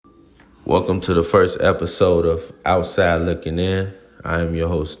Welcome to the first episode of Outside Looking In. I am your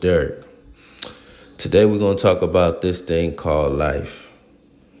host, Derek. Today we're going to talk about this thing called life.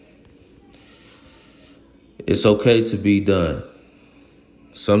 It's okay to be done.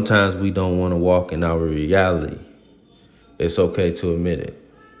 Sometimes we don't want to walk in our reality. It's okay to admit it.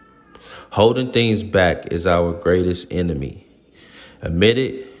 Holding things back is our greatest enemy. Admit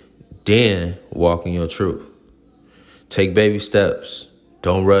it, then walk in your truth. Take baby steps.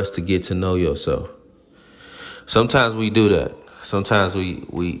 Don't rush to get to know yourself. Sometimes we do that. Sometimes we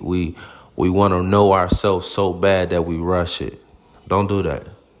want to know ourselves so bad that we rush it. Don't do that.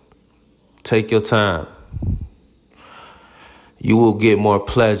 Take your time. You will get more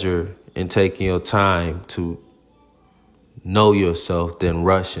pleasure in taking your time to know yourself than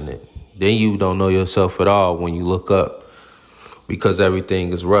rushing it. Then you don't know yourself at all when you look up because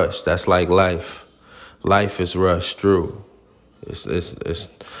everything is rushed. That's like life. Life is rushed through.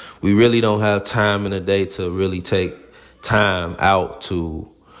 We really don't have time in a day to really take time out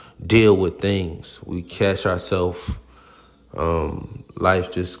to deal with things. We catch ourselves,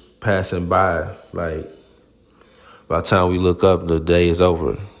 life just passing by. Like, by the time we look up, the day is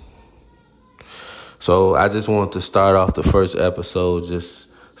over. So I just want to start off the first episode just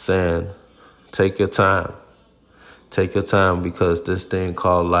saying, take your time. Take your time because this thing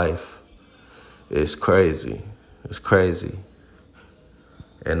called life is crazy. It's crazy.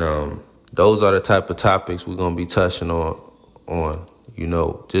 And those are the type of topics we're going to be touching on,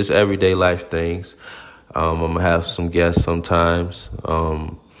 just everyday life things. I'm going to have some guests sometimes.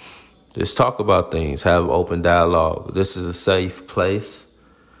 Just talk about things, have open dialogue. This is a safe place.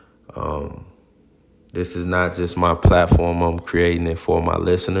 This is not just my platform. I'm creating it for my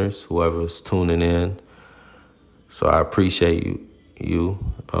listeners, whoever's tuning in. So I appreciate you.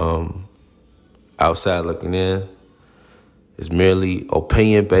 Outside Looking In. It's merely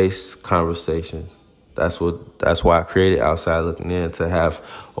opinion-based conversation. That's why I created Outside Looking In, to have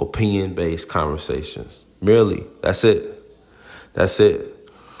opinion-based conversations. Merely, that's it. That's it.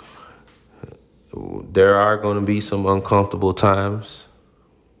 There are going to be some uncomfortable times,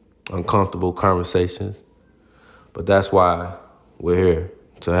 uncomfortable conversations, but that's why we're here,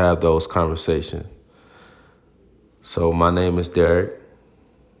 to have those conversations. So my name is Derek.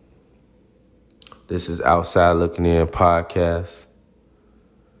 This is Outside Looking In podcast.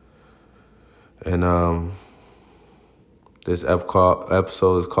 And this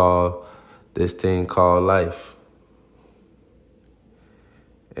episode is called This Thing Called Life.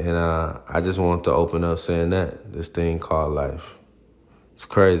 And I just want to open up saying that, this thing called life. It's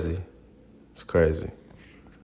crazy. It's crazy.